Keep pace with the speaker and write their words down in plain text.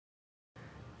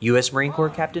U.S. Marine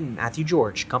Corps Captain Matthew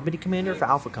George, Company Commander for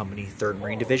Alpha Company, 3rd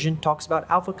Marine Division, talks about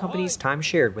Alpha Company's time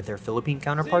shared with their Philippine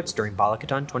counterparts during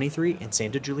Balikatan 23 in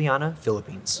Santa Juliana,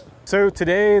 Philippines. So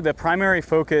today, the primary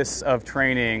focus of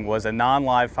training was a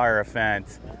non-live fire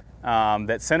event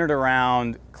that centered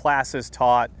around classes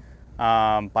taught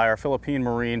by our Philippine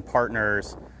Marine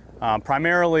partners,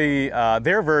 primarily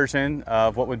their version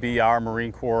of what would be our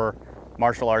Marine Corps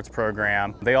martial arts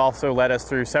program. They also led us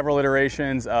through several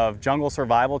iterations of jungle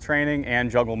survival training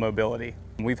and jungle mobility.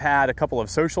 We've had a couple of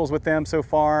socials with them so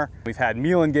far. We've had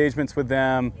meal engagements with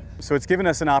them. So it's given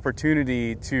us an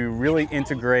opportunity to really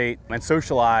integrate and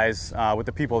socialize with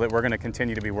the people that we're going to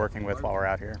continue to be working with while we're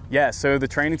out here. Yeah, so the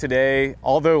training today,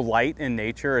 although light in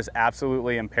nature, is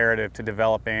absolutely imperative to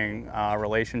developing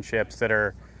relationships that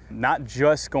are not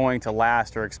just going to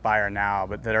last or expire now,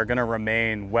 but that are going to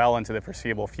remain well into the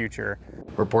foreseeable future.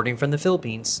 Reporting from the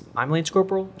Philippines, I'm Lance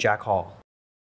Cpl, Jack Hall.